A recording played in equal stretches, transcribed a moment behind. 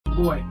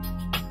boy.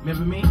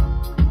 Remember me?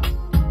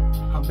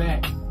 I'm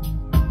back.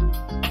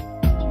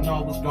 You know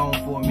I was gone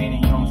for a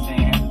minute, you know what I'm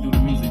saying? Had to do the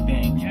music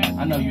thing.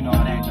 I know you know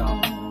how that go.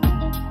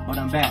 But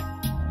I'm back.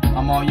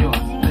 I'm all yours.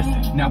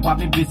 Listen, now I've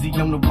been busy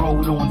on the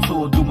road, on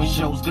tour, doing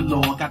shows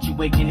galore. Got you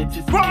waking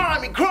into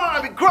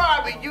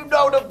Grimmie, you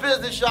know the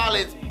business, y'all.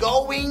 It's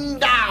going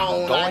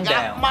down. I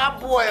got my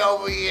boy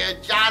over here,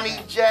 Johnny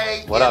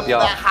J, what up,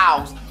 y'all? In the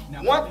house.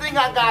 One thing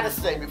I gotta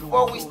say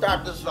before we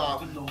start this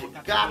off, you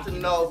got to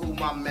know who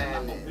my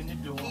man is.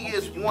 He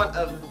is one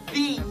of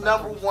the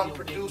 #1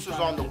 producers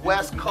on the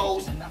West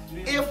Coast,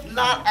 if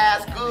not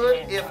as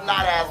good, if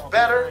not as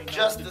better,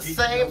 just the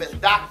same as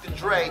Dr.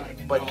 Dre,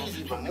 but he's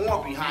even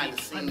more behind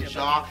the scenes,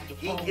 y'all.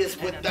 He is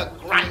with the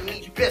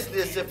grimy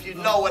business, if you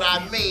know what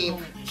I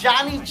mean.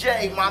 Johnny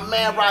J, my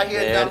man right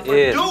here, done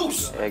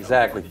produce.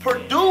 Exactly.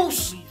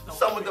 Produce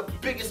some of the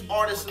biggest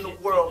artists in the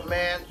world,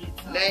 man,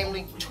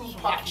 namely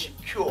Tupac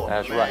Shakur.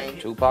 That's man. right,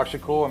 Tupac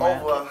Shakur,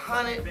 man. Over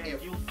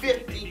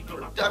 150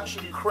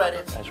 production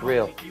credits. That's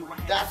real.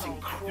 That's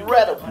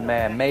incredible.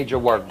 Man, major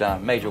work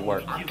done, major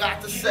work. I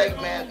got to say,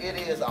 man, it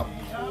is a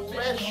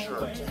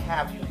pleasure to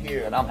have you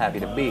here. And I'm happy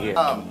to be here.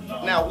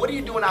 Now, what are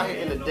you doing out here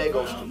in the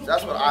Dago streets?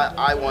 That's what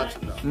I want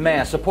to know.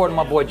 Man, supporting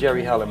my boy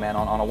Jerry Heller, man,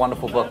 on a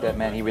wonderful book that,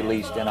 man, he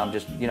released, and I'm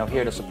just,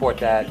 here to support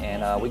that,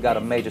 and we got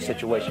a major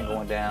situation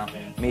going down.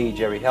 Me,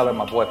 Jerry Heller,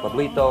 my boy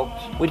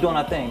Pablito, we doing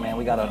our thing, man.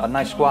 We got a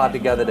nice squad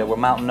together that we're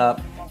mounting up,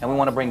 and we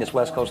want to bring this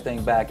West Coast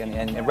thing back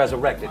and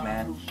resurrect it,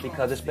 man,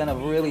 because it's been a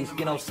really,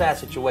 sad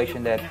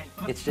situation that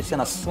it's just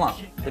in a slump.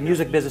 The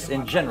music business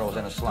in general is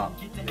in a slump.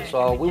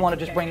 So we want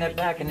to just bring that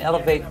back and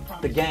elevate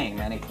the game,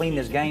 man, and clean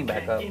this game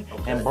back up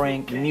and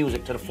bring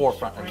music to the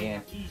forefront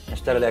again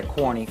instead of that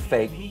corny,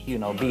 fake,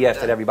 BS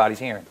that everybody's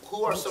hearing.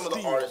 Who are some of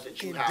the artists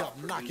that you have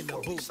produced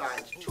for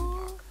besides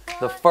Tupac?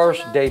 The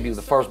first debut,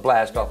 the first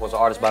blast off was an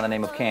artist by the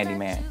name of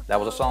Candyman. That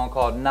was a song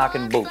called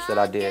Knockin' Boots that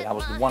I did. That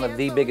was one of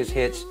the biggest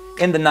hits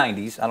in the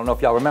 90s. I don't know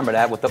if y'all remember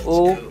that with the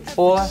ooh,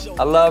 boy,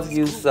 I love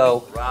you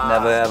so,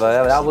 never ever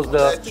ever. That was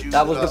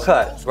the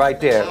cut right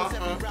there.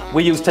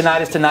 We use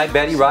Tonight is Tonight,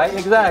 Betty, right?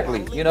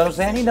 Exactly. You know what I'm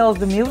saying? He knows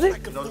the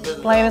music.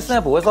 Plain and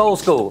simple. It's old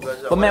school.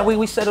 But man,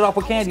 we set it off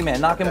with Candyman,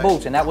 Knockin'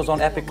 Boots, and that was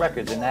on Epic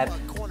Records, and that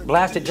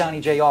blasted Johnny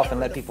J off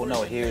and let people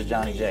know, here's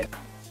Johnny J.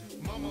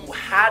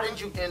 How did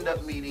you end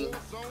up meeting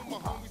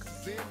Tupac?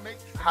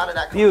 How did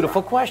that come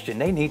Beautiful question.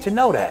 They need to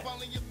know that.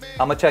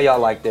 I'm gonna tell y'all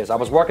like this. I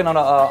was working on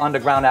an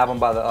underground album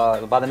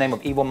by the name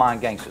of Evil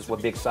Mind Gangsters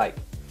with Big Syke.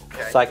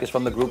 Okay. Syke is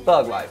from the group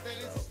Thug Life.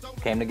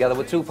 Came together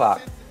with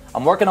Tupac.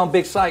 I'm working on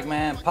Big Syke,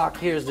 man. Pac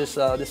hears this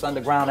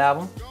underground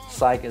album.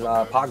 Syke is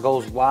Pac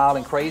goes wild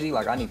and crazy.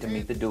 Like, I need to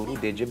meet the dude who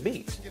did your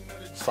beats.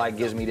 Syke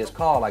gives me this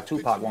call like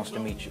Tupac wants to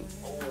meet you.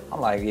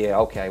 I'm like, yeah,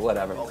 okay,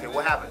 whatever. Okay,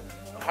 what happened?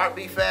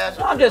 Heartbeat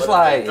fast? I'm just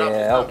like,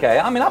 yeah, okay.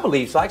 I mean, I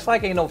believe Syke.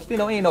 Syke ain't no, he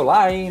ain't no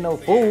liar, he ain't no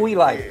fool. He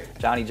like,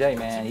 Johnny J,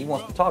 man, he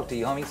wants to talk to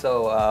you, homie.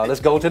 So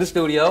let's go to the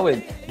studio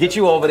and get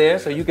you over there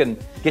so you can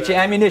get your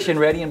ammunition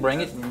ready and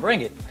bring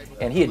it.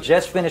 And he had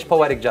just finished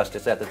Poetic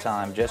Justice at the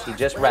time. He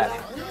just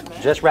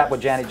rapped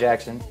with Janet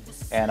Jackson.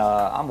 And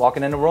I'm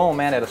walking in the room,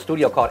 man, at a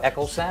studio called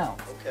Echo Sound,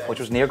 which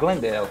was near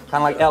Glendale, kind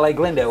of like LA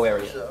Glendale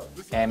area.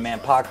 And man,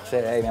 Pac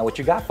said, hey man, what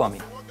you got for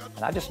me?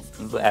 And I just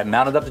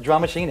mounted up the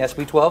drum machine,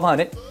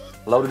 SP1200.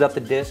 Loaded up the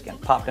disc and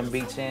popped them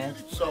beats in.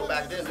 So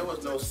back then there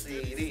was no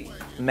CD.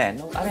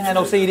 Man, I didn't have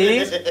no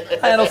CDs.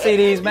 I had no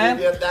CDs, man.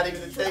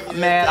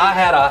 Man, I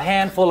had a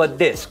handful of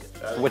discs,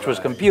 which was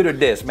computer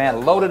discs.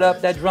 Man, loaded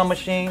up that drum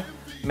machine.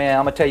 Man,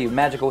 I'm gonna tell you,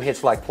 magical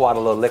hits like Pour Out a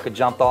Little Liquor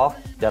jumped off,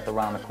 Death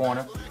Around the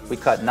Corner. We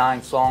cut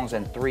 9 songs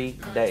in 3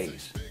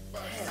 days.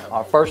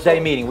 Our first day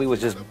meeting, we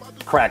was just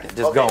cracking,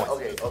 just going.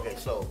 Okay,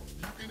 so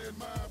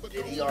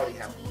did he already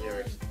have the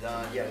lyrics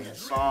done? Yeah, he had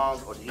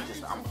songs, or did he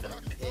just, I'm gonna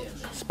pin?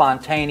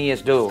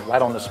 Spontaneous dude,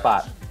 right on the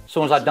spot. As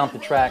soon as I dumped the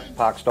track,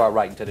 Pac started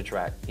writing to the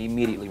track.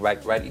 Immediately,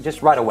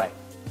 just right away.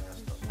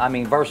 I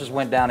mean, verses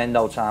went down in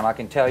no time. I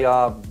can tell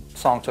y'all,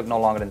 song took no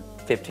longer than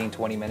 15,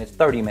 20 minutes,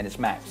 30 minutes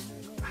max.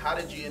 How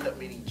did you end up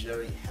meeting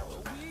Jerry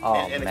Heller? Oh,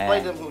 and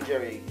explain to them who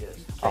Jerry is.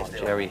 Oh,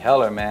 Jerry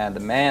Heller, man, the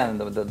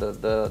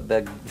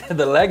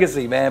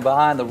legacy, man,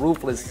 behind the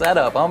Ruthless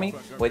setup, homie,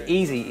 with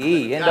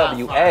Eazy-E,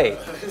 NWA.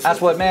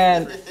 That's what,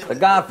 man, the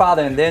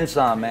Godfather and then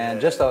some, man.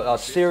 Just a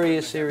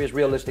serious,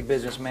 realistic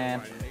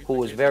businessman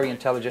who is very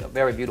intelligent, a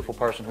very beautiful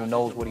person who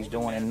knows what he's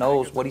doing and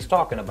knows what he's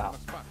talking about.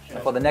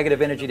 And for the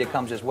negative energy that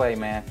comes his way,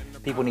 man,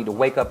 people need to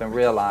wake up and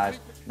realize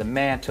the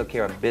man took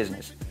care of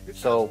business.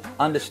 So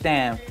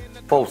understand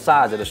both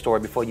sides of the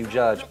story before you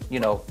judge,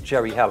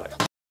 Jerry Heller.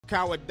 A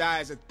coward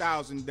dies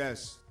 1,000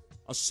 deaths.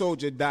 A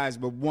soldier dies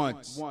but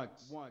once.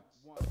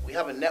 We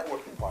have a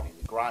networking party,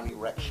 the Grimmie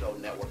Rec Show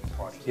networking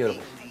party.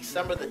 Beautiful.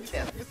 December the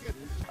 10th.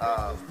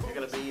 You're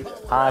going to be there.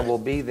 I will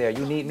be there.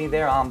 You need me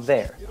there, I'm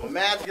there. My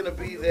man's going to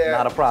be there.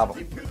 Not a problem.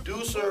 The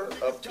producer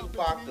of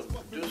Tupac, the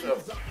producer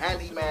of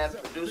Handyman,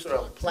 producer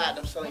of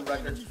Platinum Selling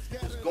Records,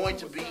 is going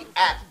to be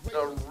at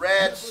the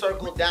Red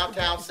Circle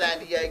downtown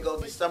San Diego,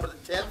 December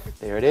the 10th.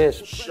 There it is.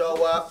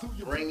 Show up,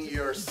 bring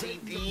your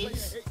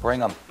CDs. Bring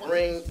them.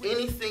 Bring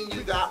anything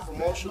you got,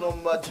 promotional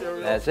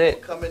material. That's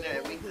it. Come in there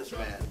and meet this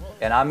man.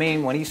 And I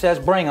mean, when he says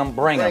bring them,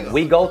 bring them.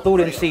 We go through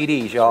them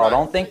CDs, y'all.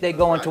 Don't think they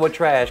go into a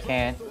trash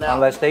can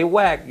unless they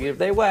whack. If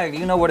they whack,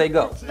 you know where they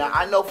go. Now,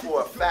 I know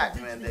for a fact,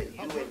 man, that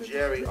you and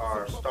Jerry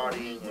are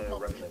starting a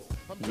record label.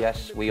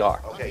 Yes, we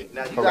are. Okay,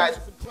 now you guys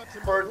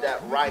heard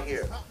that right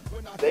here.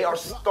 They are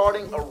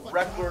starting a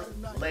record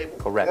label.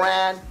 Correct.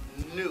 Brand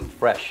new.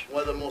 Fresh.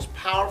 One of the most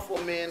powerful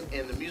men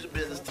in the music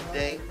business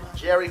today,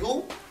 Jerry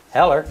who?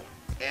 Heller.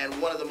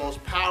 And one of the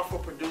most powerful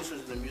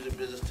producers in the music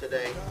business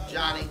today,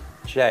 Johnny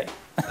J.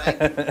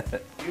 Thank you.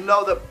 You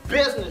know the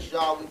business,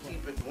 y'all. We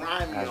keep it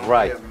grimy That's on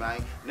right. here,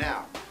 man.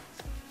 Now,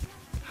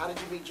 how did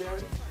you meet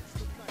Jerry?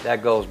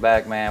 That goes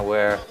back, man,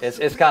 where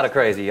it's kind of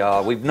crazy,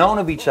 y'all. We've known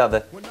of each other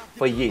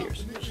for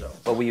years,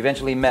 but we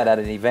eventually met at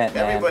an event,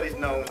 man. Everybody's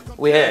known.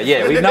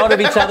 Yeah, we've known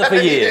of each other for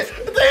years.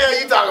 What the hell are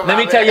you talking about?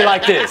 Let me tell you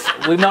like this.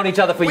 We've known each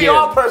other for years. We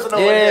all personal.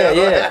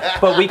 Yeah.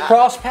 But we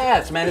crossed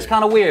paths, man. It's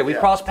kind of weird. We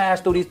crossed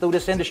paths through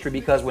this industry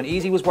because when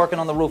Easy was working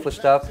on the Ruthless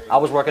stuff, I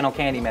was working on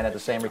Candyman at the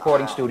same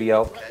recording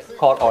studio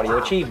called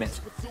Audio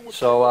Achievements.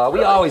 So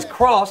we always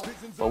crossed,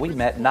 but we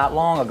met not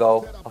long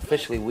ago.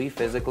 Officially, we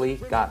physically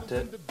got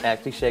to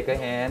actually shake a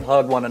hand,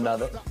 hug one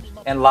another,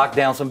 and lock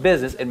down some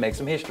business and make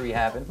some history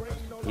happen.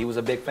 He was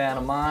a big fan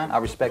of mine. I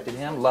respected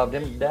him, loved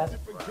him to death.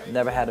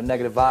 Never had a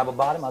negative vibe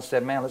about him. I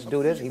said, man, let's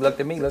do this. He looked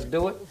at me, let's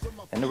do it.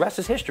 And the rest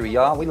is history,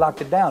 y'all. We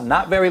locked it down.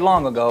 Not very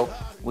long ago,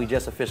 we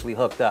just officially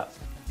hooked up.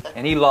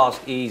 And he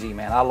lost Easy,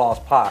 man. I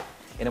lost Pac.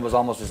 And it was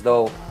almost as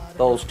though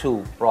those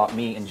two brought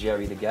me and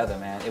Jerry together,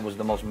 man. It was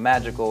the most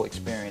magical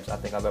experience I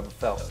think I've ever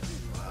felt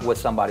with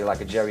somebody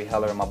like a Jerry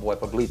Heller and my boy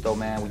Pablito,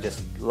 man. We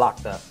just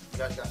locked up. You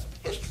guys got some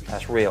history.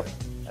 That's real.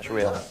 That's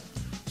real.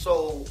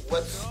 So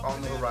what's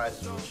on the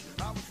horizon with you?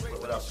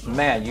 What else?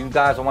 Man, you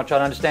guys, I want y'all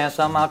to understand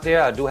something out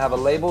there. I do have a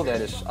label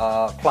that is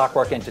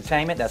Clockwork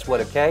Entertainment. That's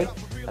with a K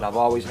that I've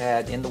always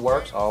had in the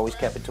works. I always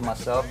kept it to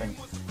myself and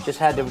just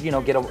had to, you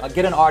know, get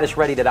an artist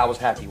ready that I was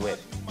happy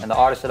with. And the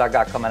artist that I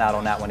got coming out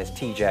on that one is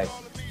TJ.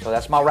 So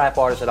that's my rap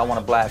artist that I want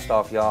to blast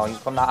off, y'all. He's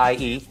from the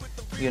IE,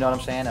 you know what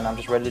I'm saying? And I'm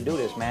just ready to do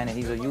this, man. And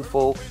he's a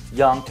youthful,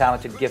 young,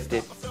 talented,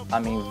 gifted, I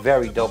mean,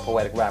 very dope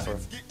poetic rapper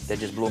that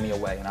just blew me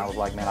away. And I was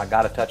like, man, I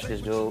got to touch this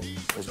dude.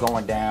 It's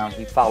going down.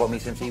 He followed me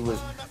since he was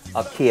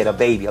a kid, a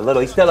baby.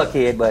 He's still a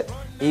kid, but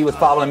he was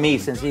following me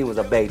since he was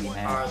a baby,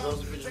 man. All right,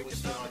 those visuals we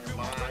see on your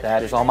mind.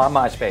 That is on my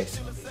MySpace.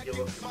 Give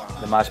us your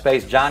mind. The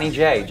MySpace, Johnny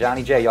J,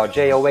 y'all,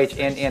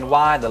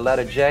 Johnnny, the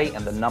letter J,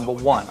 and the number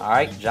 1, all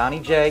right? Johnny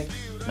J,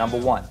 number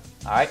 1,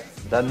 all right?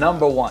 The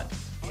number 1.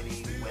 Any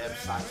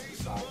websites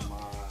besides mine?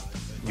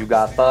 You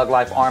got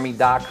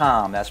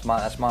thuglifearmy.com. That's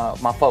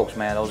my folks,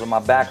 man. Those are my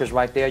backers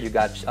right there. You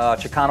got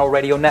Chicano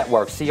Radio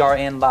Network,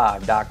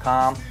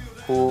 crnlive.com,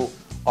 who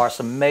are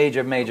some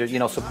major, you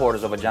know,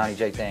 supporters of a Johnny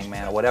J thing,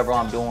 man. Whatever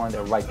I'm doing,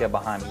 they're right there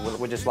behind me.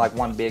 We're just like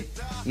one big,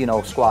 you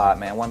know, squad,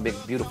 man. One big,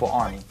 beautiful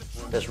army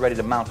that's ready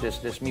to mount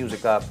this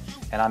music up.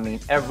 And I mean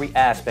every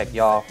aspect,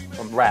 y'all,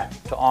 from rap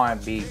to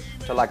R&B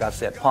to, like I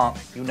said, punk,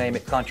 you name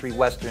it, country,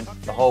 western,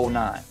 the whole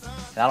 9.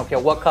 And I don't care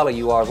what color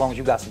you are, as long as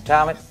you got some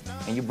talent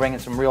and you bringing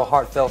some real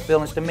heartfelt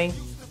feelings to me,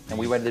 and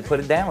we ready to put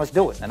it down, let's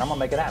do it. And I'm gonna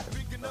make it happen.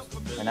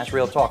 And that's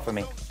real talk for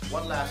me.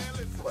 One last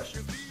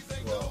question.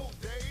 Well,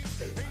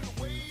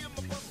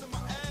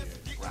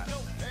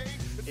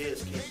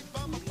 is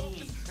can you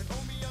please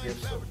give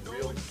some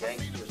real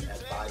gangsters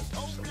advice to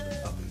some of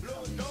the up and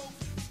coming?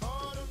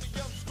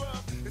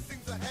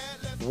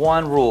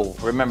 One rule,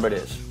 remember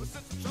this.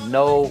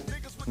 Know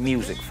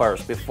music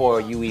first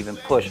before you even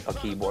push a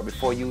keyboard,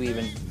 before you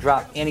even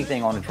drop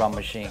anything on the drum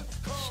machine.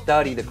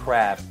 Study the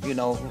craft, you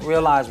know,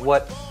 realize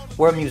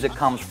where music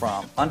comes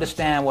from.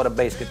 Understand what a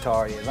bass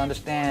guitar is.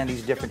 Understand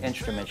these different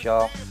instruments,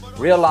 y'all.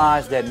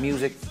 Realize that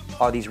music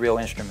are these real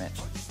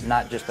instruments,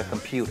 not just a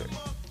computer.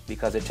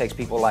 Because it takes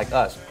people like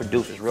us,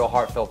 producers, real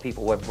heartfelt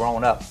people who have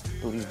grown up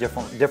through these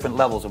different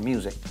levels of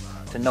music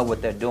to know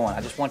what they're doing.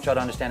 I just want y'all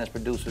to understand as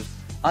producers,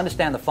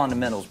 understand the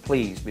fundamentals,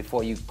 please,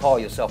 before you call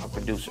yourself a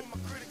producer.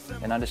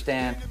 And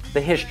understand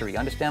the history,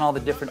 understand all the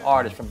different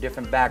artists from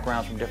different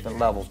backgrounds, from different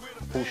levels,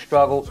 who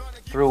struggled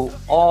through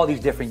all these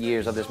different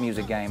years of this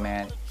music game,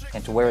 man,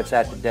 and to where it's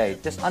at today.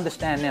 Just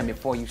understand them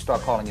before you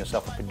start calling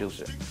yourself a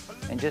producer.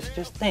 And just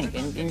think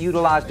and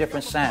utilize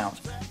different sounds.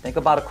 Think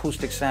about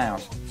acoustic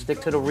sounds.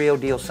 Stick to the real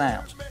deal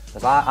sounds,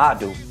 because I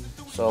do.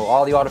 So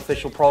all the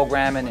artificial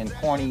programming and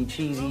corny,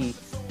 cheesy,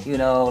 you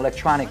know,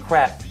 electronic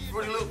crap,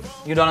 Fruity Loops.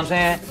 You know what I'm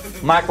saying?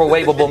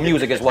 Microwavable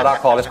music is what I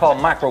call it. It's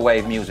called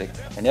microwave music.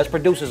 And there's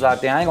producers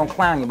out there, I ain't gonna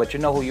clown you, but you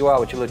know who you are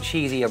with your little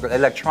cheesy,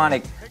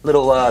 electronic,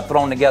 little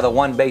thrown together,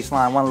 one bass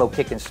line, one little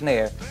kick and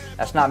snare.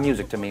 That's not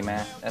music to me,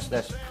 man. That's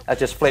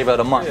just flavor of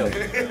the month.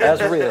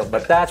 That's real.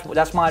 But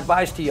that's my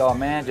advice to y'all,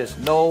 man. Just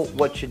know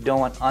what you're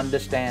doing,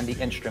 understand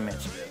the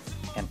instruments,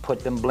 and put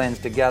them blends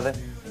together,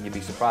 and you'll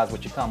be surprised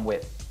what you come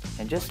with.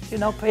 And just, you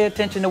know, pay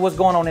attention to what's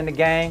going on in the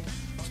game.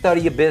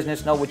 Study your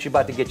business, know what you're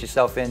about to get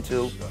yourself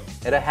into.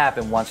 It'll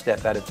happen one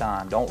step at a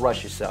time. Don't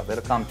rush yourself.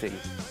 It'll come to you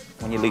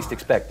when you least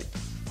expect it.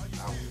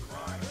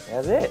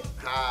 That's it.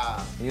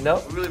 You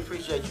know? We really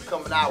appreciate you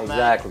coming out,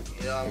 exactly. Man.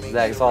 You know what I mean?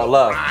 Exactly. It's all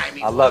love.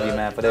 I love you,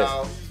 man, for this.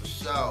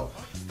 So, all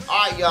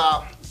right,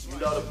 y'all. You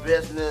know the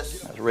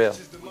business. That's real.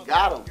 We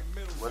got them.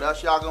 What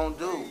else y'all gonna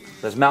do?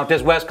 Let's mount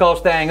this West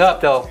Coast thing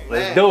up, though.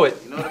 Let's do it.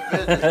 You know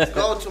the business.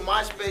 Go to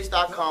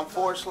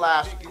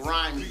myspace.com/Grimmie,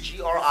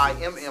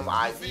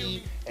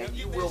 Grimmie, and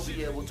you will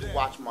be able to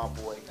watch my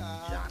boy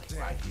Johnny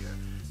right here.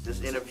 This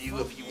interview,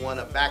 if you want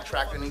to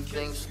backtrack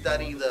anything,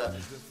 study the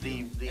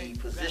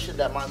position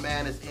that my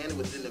man is in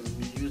within the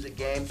music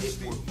game, it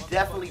will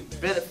definitely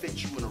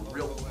benefit you in a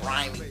real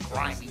grimy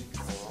style.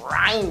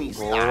 Grimy.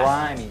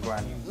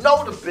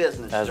 Know the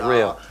business. That's y'all.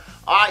 real.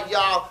 All right,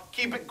 y'all.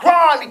 Keep it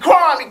grimy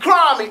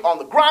on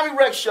the Grimmie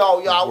Rec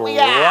Show, y'all. We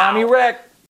out. Grimmie Rec.